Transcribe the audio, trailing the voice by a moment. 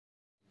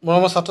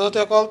মৰমৰ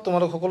ছাত্ৰ-ছাত্ৰীসকল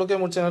তোমালোক সকলোকে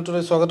মোৰ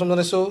চেনেলটোলৈ স্বাগতম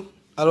জনাইছোঁ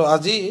আৰু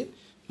আজি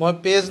মই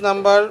পেজ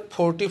নাম্বাৰ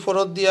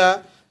 44ত দিয়া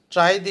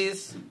ট্ৰাই দিছ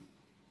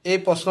এই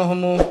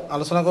প্ৰশ্নসমূহ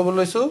আলোচনা কৰিবলৈ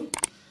লৈছোঁ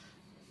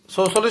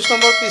 44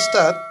 নম্বৰ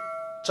পৃষ্ঠাত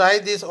ট্ৰাই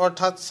দিছ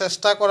অৰ্থাৎ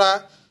চেষ্টা কৰা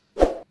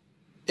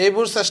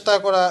এইবোৰ চেষ্টা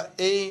কৰা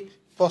এই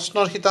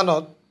প্ৰশ্নৰ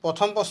শিতানত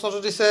প্ৰথম প্ৰশ্নটো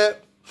দিছে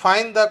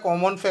find the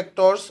common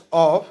factors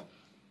of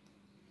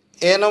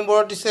এ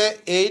নম্বৰত দিছে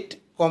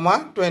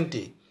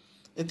 8,20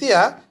 এতিয়া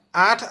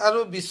 8 আৰু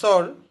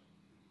 20ৰ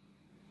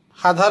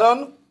সাধাৰণ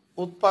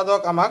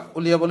উৎপাদক আমাক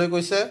উলিয়াবলৈ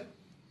কৈছে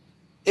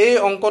এই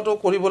অংকটো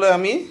কৰিবলৈ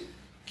আমি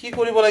কি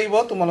কৰিব লাগিব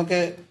তোমালোকে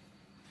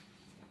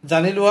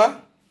জানি লোৱা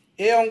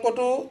এই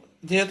অংকটো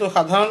যেহেতু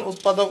সাধাৰণ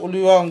উৎপাদক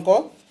উলিওৱা অংক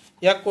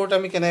ইয়াক কৰোঁতে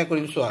আমি কেনেকৈ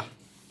কৰিম চোৱা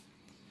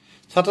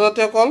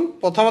ছাত্ৰ-ছাত্ৰীসকল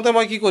প্ৰথমতে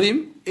মই কি কৰিম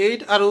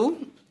 8 আৰু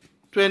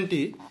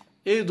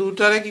 20 এই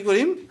দুটাৰে কি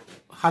কৰিম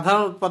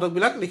সাধাৰণ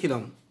উৎপাদকবিলাক লিখি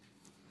ল'ম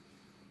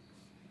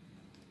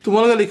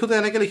তোমালোকে লিখোতে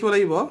এনেকৈ লিখিব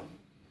লাগিব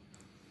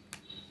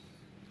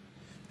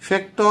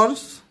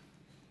factors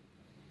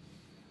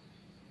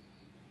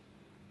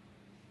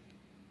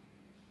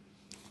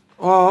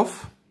of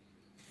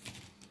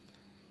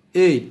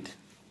 8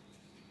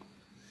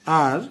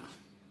 are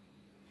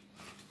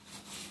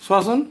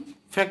চোৱাচোন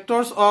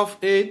factors of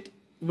 8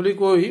 বুলি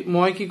কৈ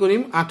মই কি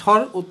কৰিম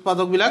 8ৰ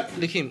উৎপাদকবিলাক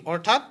লিখিম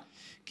অৰ্থাৎ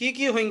কি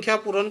কি সংখ্যা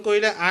পূৰণ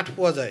কৰিলে 8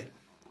 পোৱা যায়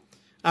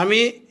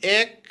আমি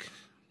 1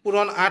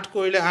 পূৰণ 8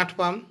 কৰিলে 8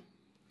 পাম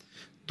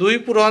 2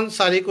 পূৰণ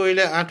 4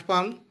 কৰিলে 8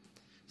 পাম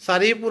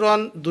 4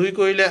 পূৰণ 2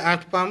 কৰিলে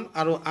 8 পাম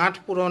আৰু 8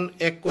 পূৰণ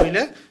 1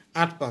 কৰিলে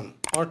 8 পাম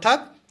অৰ্থাৎ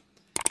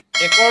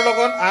 1ৰ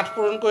লগত 8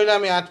 পূৰণ কৰিলে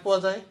আমি 8 পোৱা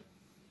যায়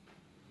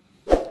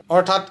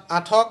অৰ্থাৎ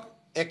 8ক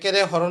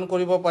 1ৰে হৰণ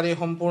কৰিব পাৰি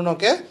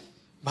সম্পূৰ্ণকে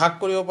ভাগ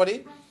কৰিব পাৰি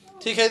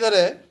ঠিক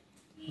সেইদৰে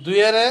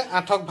 2ৰে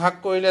 8ক ভাগ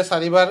কৰিলে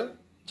 4 বাৰ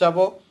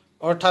যাব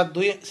অৰ্থাৎ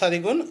 2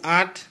 4 গুণ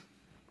 8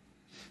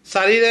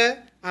 4ৰে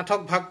 8ক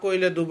ভাগ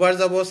কৰিলে 2 বাৰ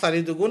যাব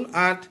 4 2 গুণ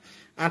 8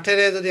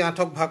 8ৰে যদি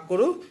 8ক ভাগ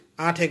কৰোঁ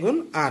 8 গুণ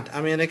 8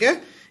 আমি এনেকে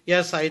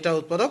ইয়াৰ 4টা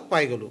উৎপাদক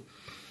পাই গলো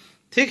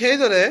ঠিক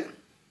সেইদৰে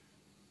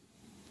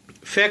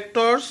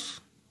ফ্যাক্টৰস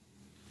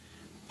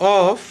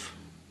অফ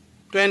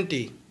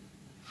 20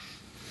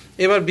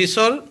 এবাৰ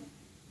 20ৰ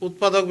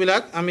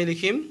উৎপাদকবিলাক আমি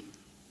লিখিম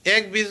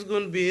 1 20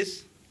 গুণ 20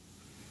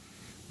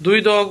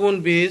 2 10 গুণ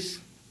 20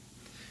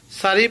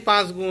 4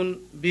 5 গুণ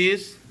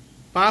 20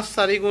 5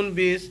 4 গুণ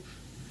 20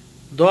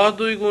 10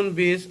 2 গুণ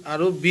 20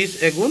 আৰু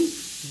 20 গুণ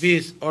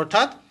 20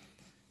 অৰ্থাৎ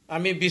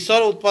আমি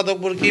 20ৰ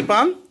উৎপাদকবোৰ কি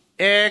পাম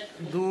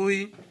 1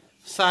 2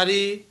 4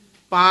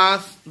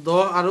 5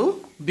 10 আৰু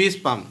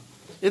 20 পাম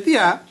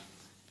এতিয়া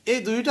এই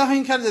দুইটা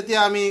সংখ্যাৰ যেতিয়া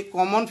আমি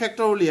কমন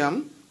ফ্যাক্টৰ উলিয়াম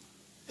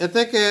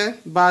এতেকে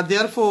বা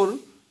therefore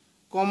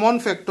common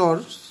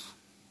factors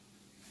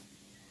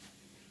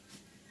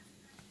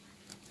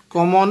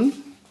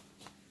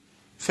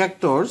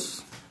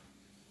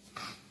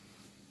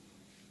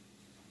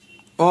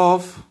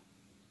of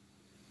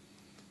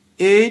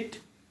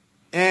 8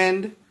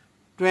 and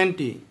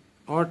 20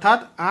 অৰ্থাৎ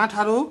 8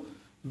 আৰু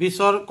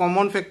 20ৰ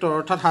কমন ফ্যাক্টৰ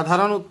অৰ্থাৎ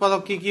সাধাৰণ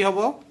উৎপাদক কি কি হ'ব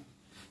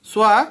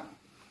সোৱা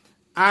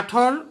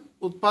 8ৰ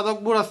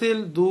উৎপাদকবোৰ আছিল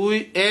 2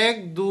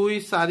 1 2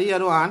 4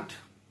 আৰু 8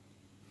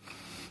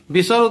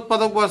 20ৰ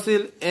উৎপাদকবোৰ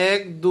আছিল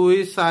 1 2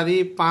 4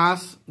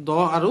 5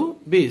 10 আৰু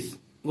 20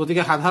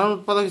 গতিকে সাধাৰণ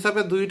উৎপাদক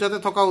হিচাপে দুইটাতে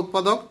থকা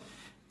উৎপাদক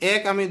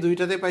 1 আমি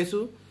দুইটাতে পাইছো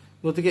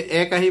গতিকে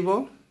 1 আহিব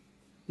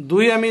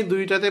 2 আমি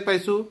দুইটাতে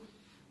পাইছো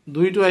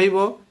 2 টো আহিব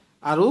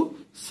আৰু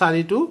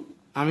 4 টো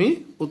আমি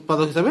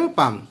উৎপাদক হিচাপে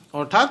পাম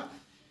অৰ্থাৎ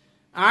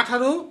 8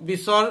 আৰু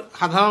 20ৰ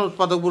সাধাৰণ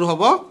উৎপাদকবোৰ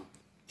হ'ব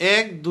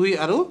 1 2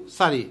 আৰু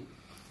 4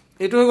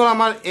 এটো হৈ গ'ল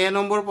আমাৰ এ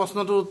নম্বৰ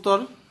প্ৰশ্নটোৰ উত্তৰ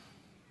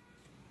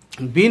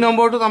বি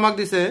নম্বৰটোত আমাক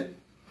দিছে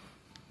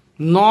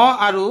 9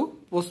 আৰু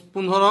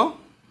 15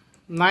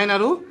 9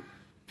 আৰু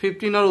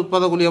 15ৰ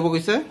উৎপাদক উলিয়াব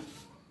কৈছে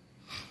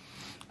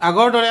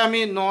আগৰ দৰে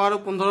আমি 9 আৰু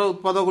 15ৰ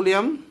উৎপাদক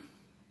উলিয়াম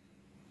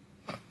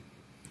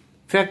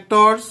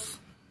ফ্যাক্টৰস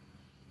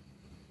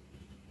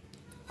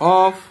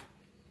অফ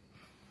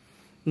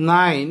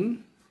 9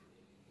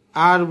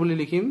 আর বুলি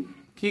লিখিম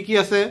কি কি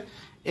আছে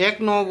 1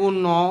 9 গুণ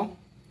 9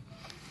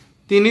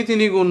 3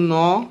 3 গুণ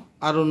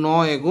 9 আৰু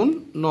 9 গুণ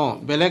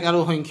 9 বেলেগ আৰু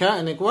সংখ্যা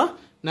এনেকুৱা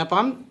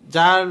নাপাম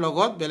যাৰ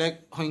লগত বেলেগ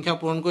সংখ্যা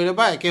পূৰণ কৰিলে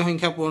বা একে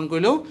সংখ্যা পূৰণ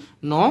কৰিলেও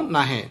 9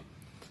 নাহে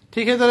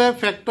ঠিক সেইদৰে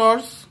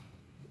ফ্যাক্টৰস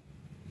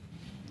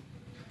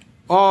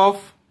অফ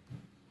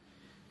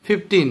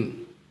 15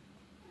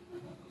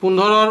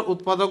 15ৰ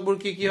উৎপাদকবোৰ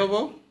কি কি হ'ব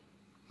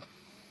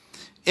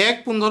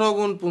 1 15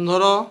 গুণ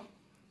 15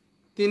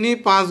 3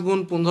 5 গুণ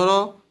 15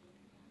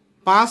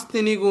 5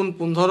 3 গুণ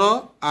 15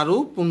 আৰু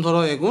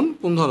 15 গুণ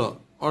 15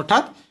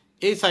 অৰ্থাৎ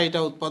এই 4টা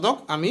উৎপাদক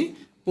আমি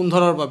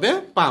 15ৰ বাবে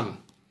পাম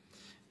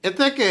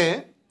এতেকে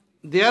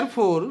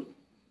therefore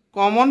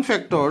common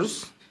factors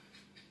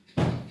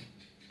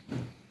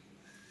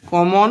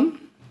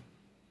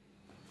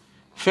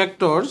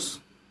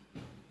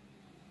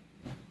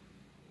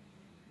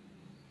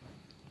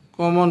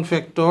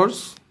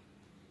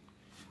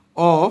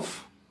of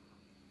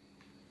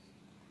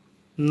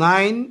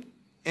 9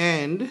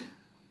 and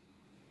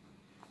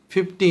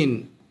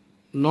 15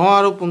 9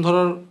 আৰু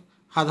 15ৰ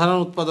সাধাৰণ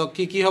উৎপাদক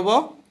কি হ'ব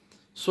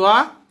চোৱা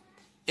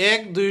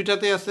 1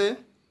 দুইটাতে আছে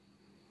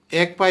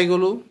 1 পাই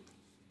গলো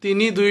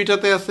 3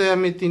 দুইটাতে আছে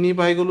আমি 3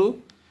 পাই গলো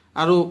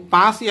আৰু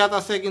 5 ইয়াত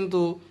আছে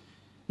কিন্তু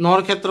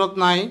 9ৰ ক্ষেত্ৰত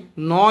নাই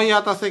 9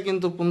 ইয়াত আছে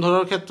কিন্তু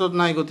 15ৰ ক্ষেত্ৰত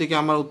নাই গতিকে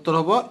আমাৰ উত্তৰ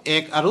হ'ব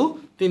 1 আৰু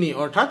 3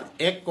 অৰ্থাৎ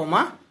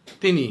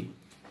 1,3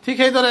 ঠিক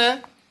সেইদৰে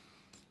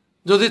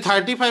যদি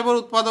 35ৰ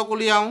উৎপাদক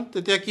উলিয়াও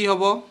তেতিয়া কি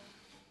হ'ব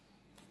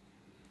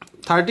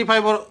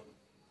 35ৰ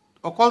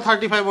অকল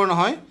 35ৰ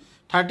নহয়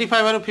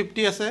 35 আৰু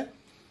 50 আছে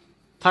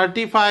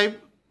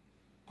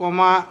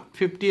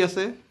 35,50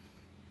 আছে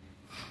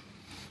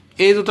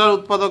এই দুটাৰ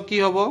উৎপাদক কি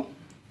হ'ব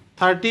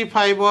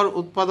 35ৰ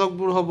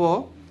উৎপাদকবোৰ হ'ব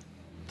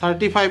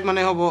 35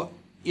 মানে হ'ব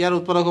ইয়াৰ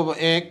উৎপাদক হ'ব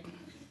 1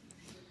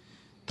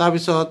 তাৰ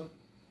পিছত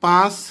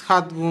 5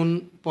 7 গুণ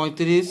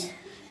 35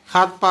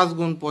 7 5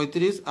 গুণ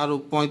 35 আৰু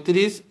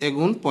 35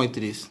 এগুণ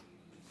 35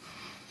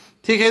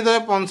 ঠিক সেইদৰে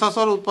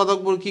 50ৰ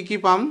উৎপাদকবোৰ কি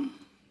পাম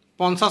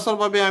 50ৰ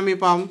বাবে আমি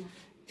পাম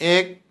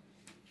 1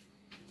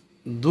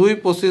 2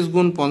 25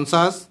 গুণ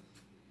 50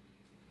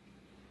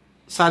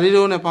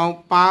 4ৰেও নেপাওঁ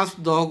 5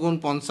 10 গুণ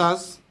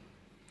 50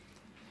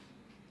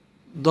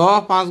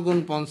 10 5 গুণ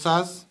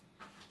 50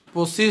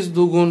 25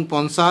 2 গুণ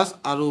 50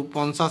 আৰু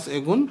 50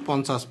 এগুণ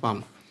 50 পাম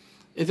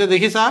এতিয়া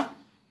দেখিছা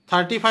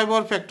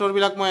 35ৰ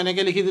ফেক্টৰবিলাক মই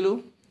এনেকৈ লিখি দিলোঁ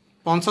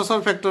 50ৰ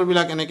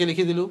ফেক্টৰবিলাক এনেকৈ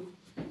লিখি দিলোঁ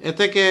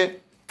এতেকে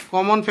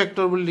কমন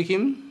ফেক্টৰ বুলি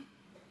লিখিম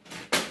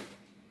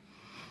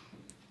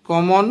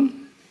কমন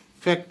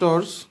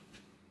ফেক্টৰছ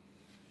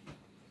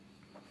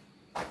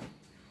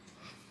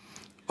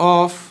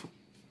of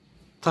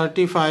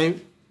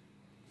 35,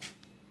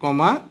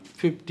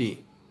 50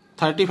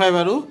 35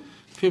 আৰু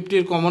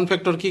 50ৰ কমন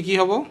ফেক্টৰ কি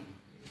হ'ব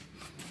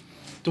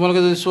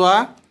তোমালোকে যদি চোৱা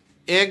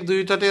 1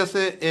 দুইটাতে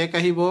আছে 1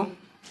 আহিব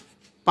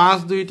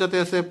 5 দুইটাতে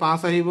আছে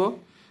 5 আহিব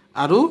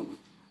আৰু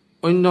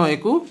অন্য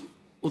একো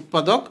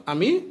উৎপাদক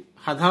আমি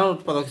সাধাৰণ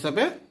উৎপাদক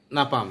হিচাপে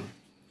নাপাম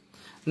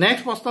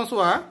নেক্সট প্ৰশ্ন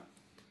চোৱা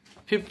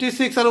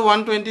 56 আৰু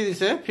 120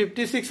 দিছে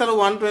 56 আৰু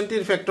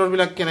 120ৰ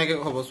ফেক্টৰবিলাক কেনেকৈ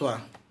হ'ব চোৱা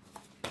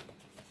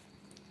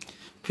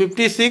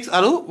 56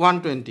 আৰু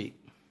 120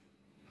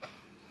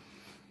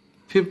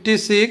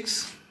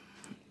 56,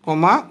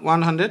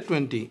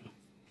 120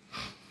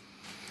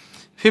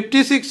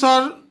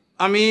 56ৰ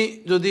আমি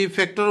যদি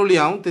ফেক্টৰ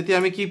উলিয়াও তেতিয়া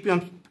আমি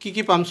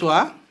কি পাম চোৱা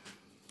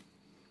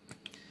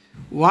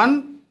 1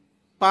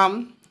 পাম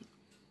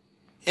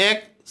 1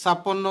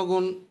 56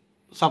 গুণ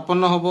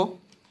 56 হ'ব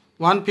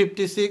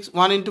 156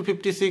 1 into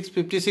 56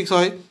 56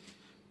 হয়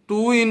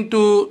 2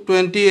 into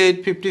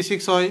 28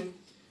 56 হয়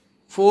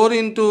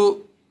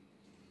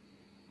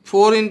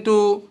 4 into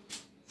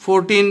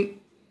 14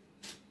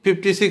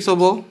 56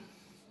 হ'ব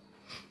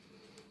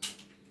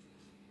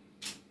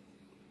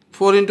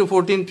 4 into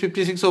 14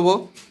 56 হ'ব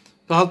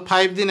তহত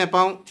 5 দি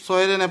নেপাওঁ 6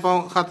 ৰে নেপাওঁ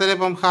 7 ৰে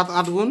পাম 7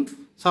 8 গুণ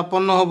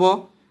 56 হ'ব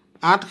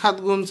 8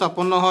 7 গুণ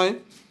 56 হয়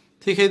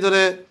ঠিক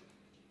সেইদৰে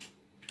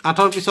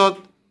 8ৰ পিছত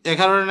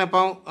 11 ৰে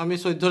নেপাওঁ আমি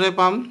 14 ৰে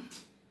পাম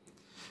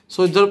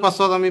 14ৰ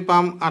পাছত আমি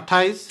পাম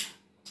 28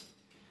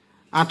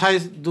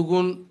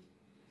 দুগুণ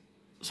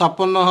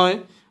 56 হয়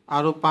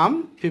আৰু পাম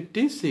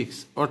 56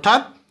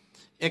 অৰ্থাৎ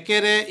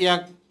একেৰে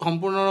ইয়াক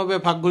সম্পূৰ্ণভাৱে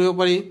ভাগ কৰিব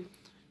পাৰি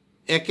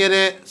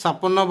একেৰে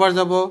 56 বাৰ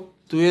যাব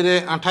 2 ৰে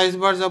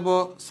 28 বাৰ যাব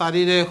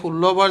 4 ৰে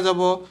 16 বাৰ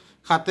যাব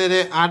 7 ৰে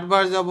 8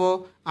 বাৰ যাব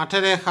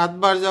 8 ৰে 7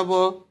 বাৰ যাব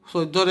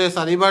 14 ৰে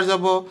 4 বাৰ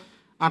যাব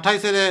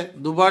 28 ৰে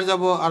 2 বাৰ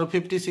যাব আৰু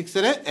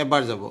 56 ৰে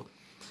এবাৰ যাব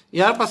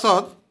ইয়াৰ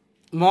পাছত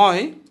মই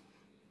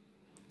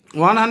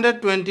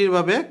 120ৰ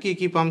বাবে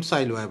কি পাম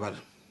চাই লোৱা এবাৰ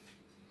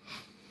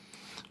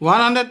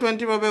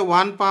 120ৰ বাবে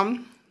 1 পাম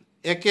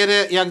একেৰে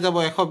ইয়াক যাব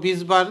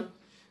 120 বাৰ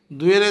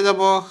 2 ৰে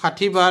যাব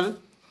 60 বাৰ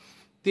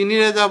 3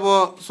 ৰে যাব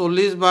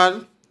 40 বাৰ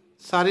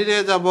 4 ৰে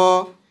যাব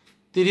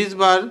 30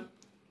 বাৰ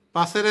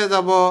 5 ৰে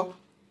যাব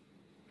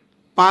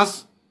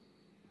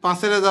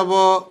 5 ৰে যাব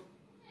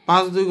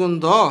 5 2 গুণ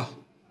 10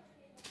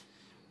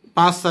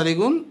 5 4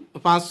 গুণ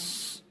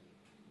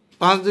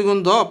 5 2 গুণ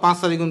 10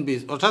 5 4 গুণ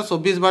 20 অৰ্থাৎ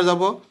 24 বাৰ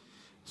যাব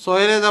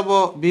 6 ৰে যাব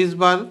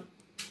 20 বাৰ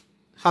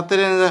 7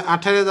 ৰে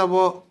 8 ৰে যাব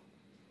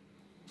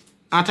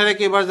 8 ৰে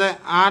কেইবাৰ যায়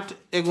 8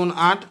 এগুণ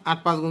 8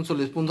 8 5 গুণ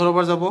 40 15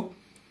 বাৰ যাব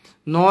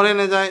 9 ৰে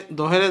নেযায়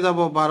 10 ৰে যাব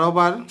 12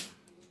 বাৰ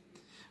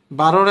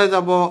 12 ৰে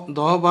যাব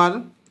 10 বাৰ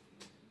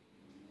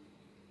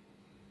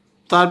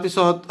তাৰ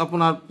পিছত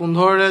আপোনাৰ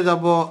 15 ৰে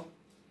যাব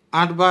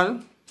 8 বাৰ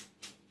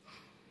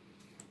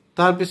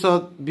তাৰ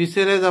পিছত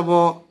 20 ৰে যাব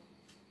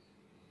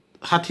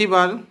 60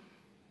 বাৰ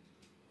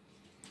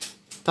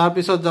তাৰ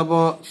পিছত যাব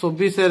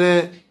 24 ৰে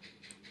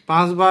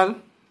 5 বাৰ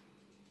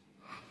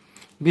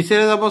 20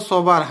 ৰে যাব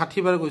 6 বাৰ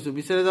 60 বাৰ কৈছো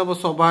 20 ৰে যাব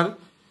 6 বাৰ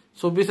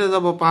 24 ৰে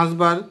যাব 5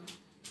 বাৰ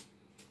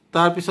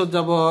তাৰ পিছত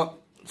যাব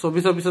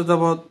 24 ৰ পিছত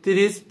যাব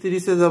 30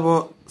 30 ৰে যাব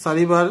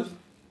 4 বাৰ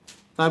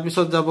তাৰ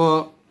পিছত যাব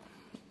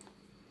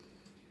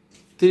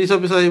 30 ৰ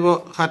পিছত আহিব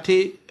 60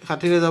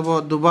 60 ৰে যাব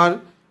 2 বাৰ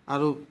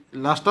আৰু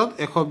লাষ্টত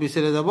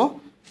 120 ৰে যাব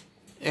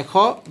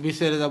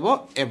 120 ৰে যাব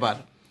এবাৰ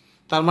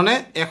তাৰ মানে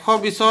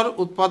 120ৰ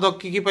উৎপাদক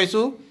কি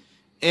পাইছো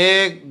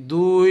 1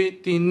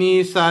 2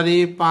 3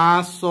 4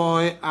 5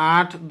 6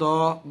 8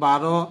 10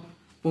 12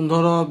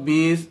 15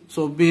 20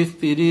 24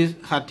 30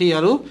 60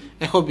 আৰু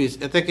 120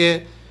 এতেকে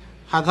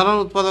সাধাৰণ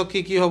উৎপাদক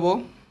কি হ'ব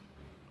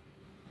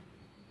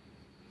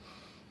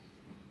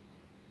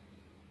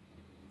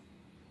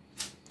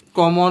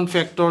কমন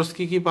ফ্যাক্টরস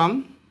কি পাম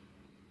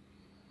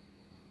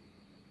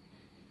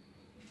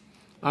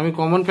আমি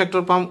কমন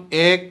ফ্যাক্টর পাম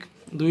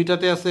 1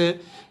 দুইটাতে আছে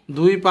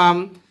 2 পাম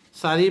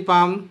 4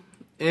 পাম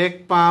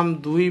 1 পাম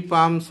 2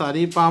 পাম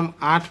 4 পাম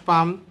 8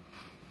 পাম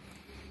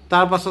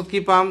তার পাছত কি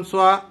পাম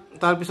সোয়া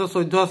তার পিছত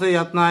 14 আছে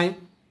ইয়াত নাই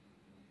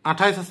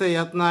 28 আছে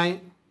ইয়াত নাই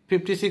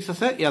 56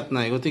 আছে ইয়াত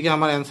নাই গতিকে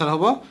আমাৰ आंसर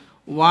হ'ব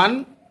 1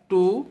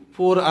 2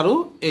 4 আৰু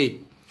 8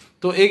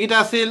 তো এইগিটা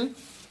আছিল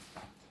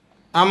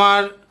আমাৰ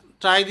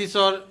ট্ৰাই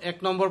দিছৰ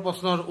 1 নম্বৰ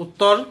প্ৰশ্নৰ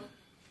উত্তৰ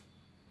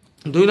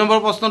 2 নম্বৰ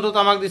প্ৰশ্নটোত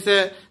আমাক দিছে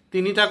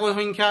তিনিটাকৈ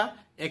সংখ্যা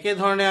একে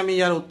ধৰণে আমি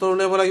ইয়াৰ উত্তৰ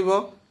উলিয়াব লাগিব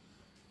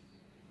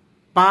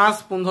 5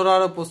 15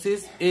 আৰু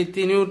 25 এই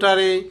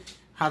তিনিটাৰে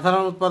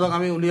সাধাৰণ উৎপাদক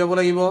আমি উলিয়াব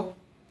লাগিব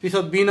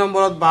পিছত বি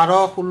নম্বৰত 12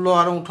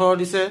 16 আৰু 18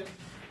 দিছে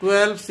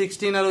 12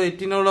 16 আৰু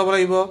 18 উলিয়াব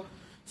লাগিব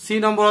সি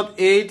নম্বৰত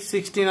 8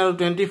 16 আৰু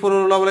 24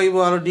 উলিয়াব লাগিব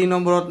আৰু ডি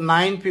নম্বৰত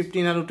 9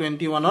 15 আৰু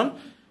 21 ৰ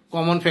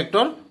কমন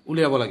ফ্যাক্টৰ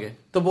উলিয়াব লাগে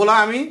তো বলা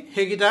আমি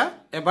হেগিটা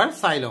এবাৰ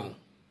চাই লওঁ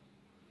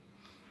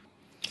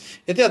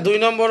এতিয়া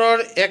 2 নম্বৰৰ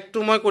একটো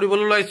মই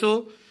কৰিবলৈ লাইছো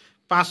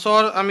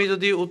 5ৰ আমি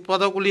যদি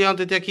উৎপাদক উলিয়াও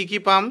তেতিয়া কি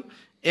পাম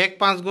 1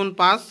 5 গুণ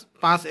 5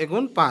 5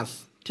 এগুণ 5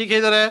 ঠিক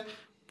সেইদৰে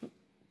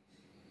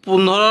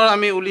 15ৰ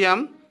আমি উলিয়াম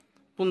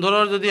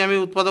 15ৰ যদি আমি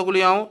উৎপাদক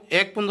উলিয়াও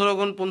 1 15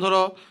 গুণ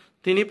 15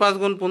 3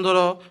 5 গুণ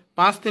 15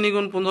 5 3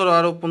 গুণ 15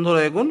 আৰু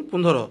 15 এগুণ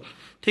 15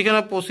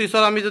 ঠিকনা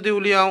 25ৰ আমি যদি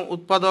উলিয়াও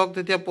উৎপাদক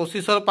তেতিয়া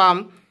 25ৰ পাম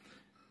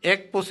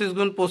 1 25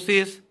 গুণ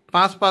 25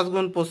 5 5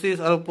 গুণ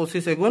 25 আৰু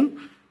 25 এগুণ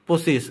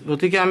 25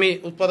 গতিকে আমি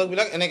উৎপাদক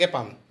বিলাক এনেকে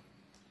পাম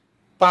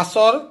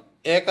 5ৰ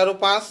 1 আৰু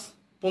 5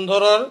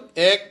 15ৰ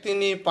 1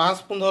 3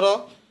 5 15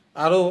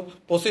 আৰু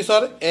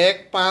 25ৰ 1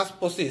 5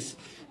 25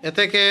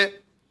 এতেকে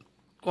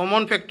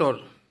কমন ফ্যাক্টৰ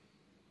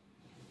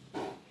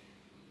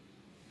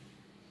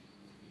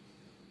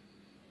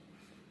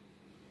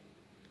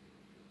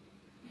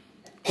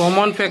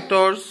কমন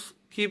ফ্যাক্টৰস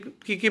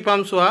কি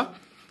পাম সোয়া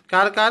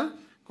কাৰ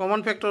কমন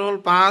ফ্যাক্টৰ হল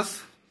 5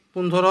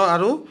 15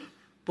 আৰু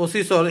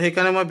 25ৰ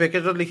হেকাৰণে মই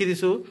ব্ৰেকেটত লিখি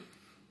দিছো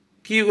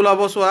কি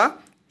ওলাব সোয়া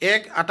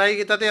 1 আটাই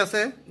গিটাতে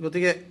আছে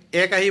গতিকে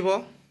 1 আহিব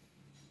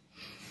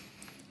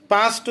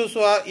 5 টো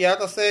সোয়া ইয়াত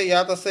আছে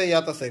ইয়াত আছে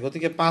ইয়াত আছে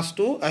গতিকে 5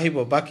 টো আহিব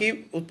বাকি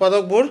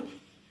উৎপাদকবোৰ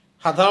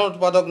সাধাৰণ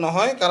উৎপাদক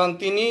নহয় কাৰণ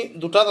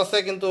 3 দুটাত আছে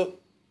কিন্তু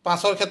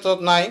 5ৰ ক্ষেত্ৰত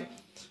নাই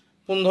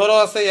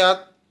 15 আছে ইয়াত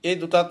এই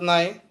দুটাত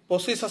নাই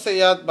 25 আছে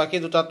ইয়াত বাকি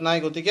দুটাত নাই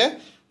গতিকে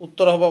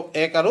উত্তৰ হ'ব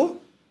 1 আৰু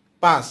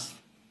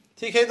 5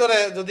 ঠিক সেইদৰে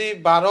যদি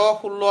 12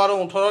 16 আৰু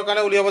 18 ৰ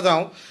কাৰণে উলিয়াব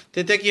যাও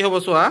তেতিয়া কি হ'ব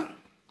সোৱা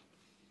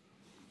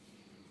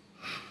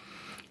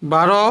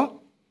 12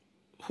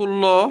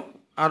 16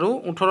 আৰু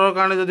 18 ৰ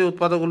কাৰণে যদি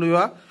উৎপাদক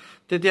উলিওৱা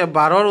তেতিয়া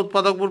 12 ৰ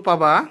উৎপাদকবোৰ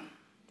পাবা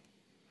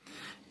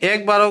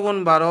 1 12 গুণ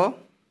 12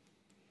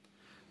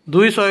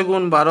 2 6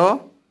 গুণ 12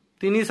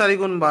 3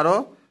 4 গুণ 12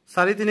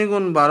 4 3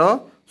 গুণ 12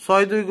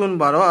 6 2 গুণ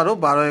 12 আৰু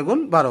 12 গুণ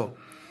 12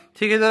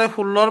 ঠিক এইদৰে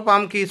 16 ৰ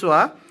পাম কি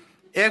সোৱা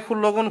 1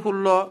 16 গুণ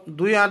 16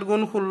 2 8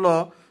 গুণ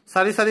 16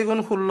 4 4 গুণ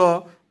 16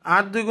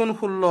 8 2 গুণ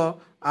 16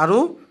 আৰু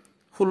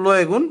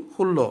 16 গুণ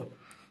 16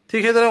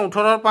 ঠিক এইদৰে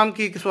 18 ৰ পাম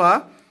কি সোৱা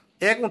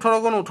 1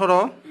 18 গুণ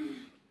 18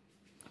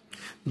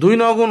 2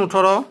 9 গুণ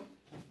 18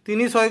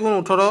 3 6 গুণ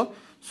 18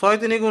 6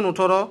 3 গুণ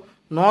 18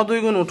 9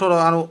 2 গুণ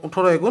 18 আৰু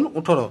 18 গুণ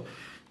 18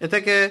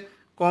 এতেকে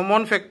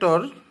কমন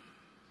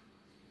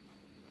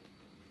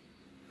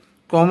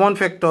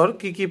ফ্যাক্টৰ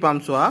কি পাম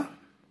সোৱা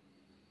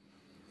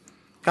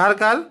কাৰ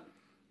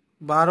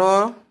 12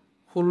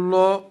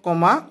 16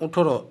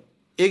 18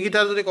 এই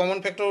গিটাৰ যদি কমন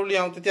ফ্যাক্টৰ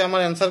উলিয়াও তেতিয়া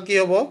আমাৰ आंसर কি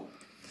হ'ব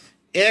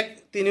 1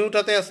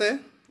 তিনিউটাতে আছে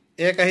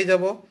 1 আহি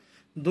যাব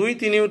 2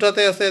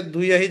 তিনিউটাতে আছে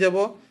 2 আহি যাব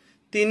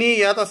 3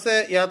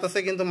 ইয়াত আছে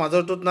কিন্তু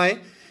মাজৰটোত নাই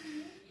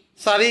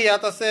 4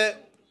 ইয়াত আছে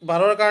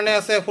 12 ৰ কাৰণে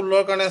আছে 16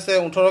 ৰ কাৰণে আছে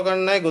 18 ৰ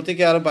কাৰণে নাই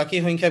গতিকে আৰু বাকি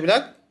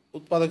সংখ্যাবিলাক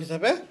উৎপাদক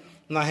হিচাপে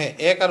নাহে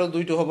 1 আৰু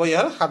 2 টো হ'ব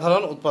ইয়াৰ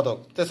সাধাৰণ উৎপাদক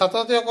তে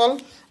ছাত্ৰছাত্ৰীসকল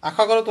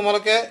আশা কৰো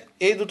তোমালোকে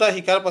এই দুটা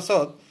শিকাৰ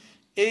পাছত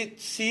এই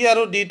সি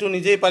আৰু ডি টো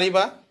নিজেই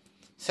পাৰিবা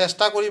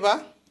চেষ্টা কৰিবা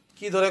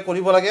কি ধৰে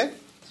কৰিব লাগে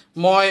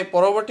মই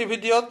পৰৱৰ্তী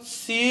ভিডিঅত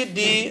সি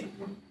ডি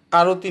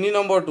আৰু 3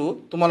 নম্বৰটো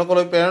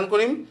তোমালোকলৈ প্ৰেৰণ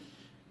কৰিম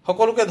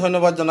সকলোকে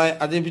ধন্যবাদ জনাই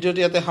আজি ভিডিঅটো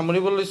ইয়াতে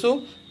সামৰিব লৈছো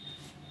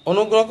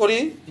অনুগ্ৰহ কৰি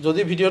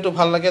যদি ভিডিঅটো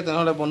ভাল লাগে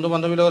তেনেহলে বন্ধু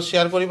বান্ধৱীৰ লগত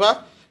শ্বেয়াৰ কৰিবা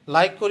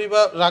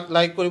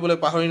লাইক কৰিবলৈ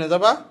পাহৰি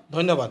নাযাবা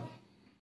ধন্যবাদ